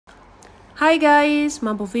Hi guys,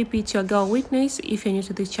 Mambo VP, it's your girl Witness. If you're new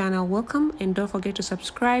to this channel, welcome, and don't forget to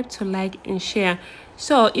subscribe, to like and share.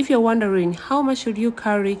 So if you're wondering how much should you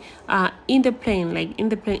carry in the plane, like in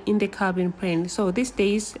the cabin plane, so these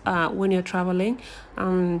days when you're traveling,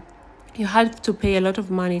 you have to pay a lot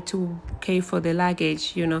of money to pay for the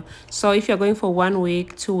luggage, so if you're going for 1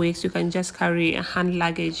 week, 2 weeks, you can just carry a hand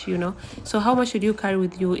luggage. So how much should you carry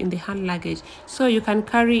with you in the hand luggage? So you can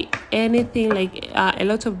carry anything, like a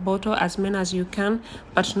lot of bottle, as many as you can,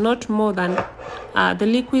 but not more than the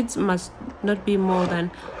liquids must not be more than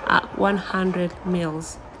 100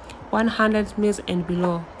 mils. 100 mils and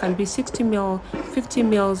below. Can be 60 mil, 50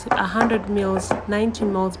 mils, 100 mils, 90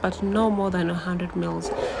 mils, but no more than 100 mils.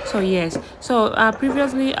 So yes, so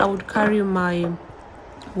previously I would carry my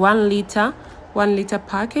 1 liter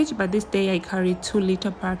package, but this day I carry 2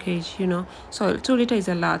 liter package. So 2 liter is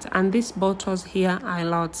a lot, and these bottles here are a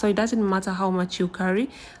lot, so it doesn't matter how much you carry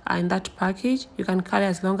in that package. You can carry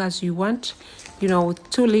as long as you want, with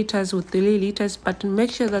 2 liters, with 3 liters, but make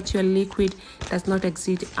sure that your liquid does not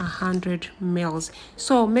exceed 100 mils.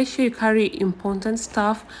 So make sure you carry important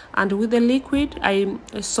stuff. And with the liquid,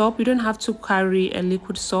 soap, you don't have to carry a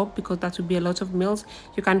liquid soap because that would be a lot of mils.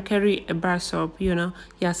 You can carry a bar soap.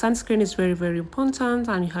 Sunscreen is very, very important,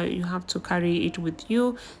 and you have to carry it with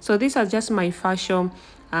you. So these are just my fashion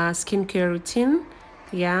skincare routine,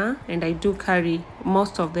 and I do carry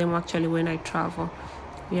most of them actually when I travel.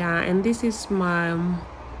 And this is my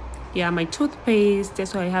my toothpaste.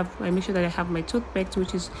 That's why I make sure that I have my toothpaste,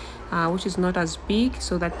 which is not as big,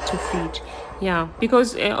 so that to fit.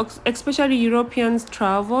 Because especially Europeans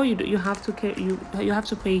travel, you have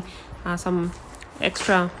to pay some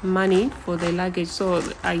extra money for the luggage. So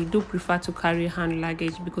I do prefer to carry hand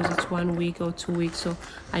luggage because it's 1 week or 2 weeks. So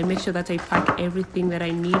I make sure that I pack everything that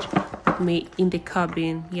I need with me in the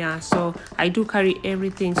cabin. So I do carry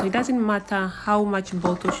everything, so it doesn't matter how much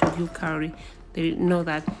bottle should you carry. They know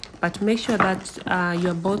that, but make sure that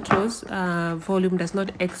your bottles volume does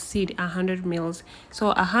not exceed 100 mils. So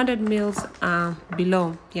 100 mils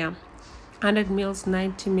below. 100 mils,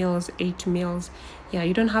 90 mils, 8 mils.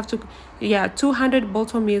 You don't have to. 200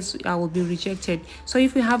 bottle mils will be rejected. So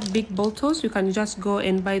if you have big bottles, you can just go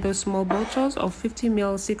and buy those small bottles of 50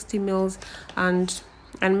 mils, 60 mils,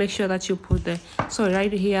 and make sure that you put there. So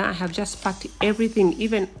right here I have just packed everything.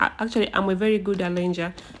 Even actually, I'm a very good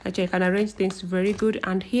arranger. Actually, I can arrange things very good.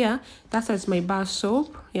 And here, that is my bar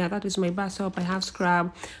soap. That is my bar soap. I have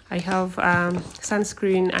scrub, I have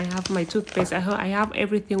sunscreen, I have my toothpaste. I have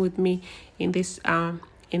everything with me in this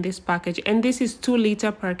package. And this is 2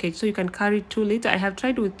 liter package, so you can carry 2 liter. I have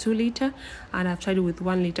tried with 2 liter, and I've tried with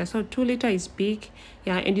 1 liter. So 2 liter is big.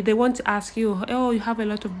 And they want to ask you, oh, you have a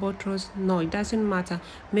lot of bottles. No, it doesn't matter.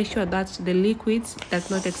 Make sure that the liquids does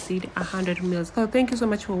not exceed 100 mils. So thank you so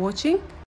much for watching.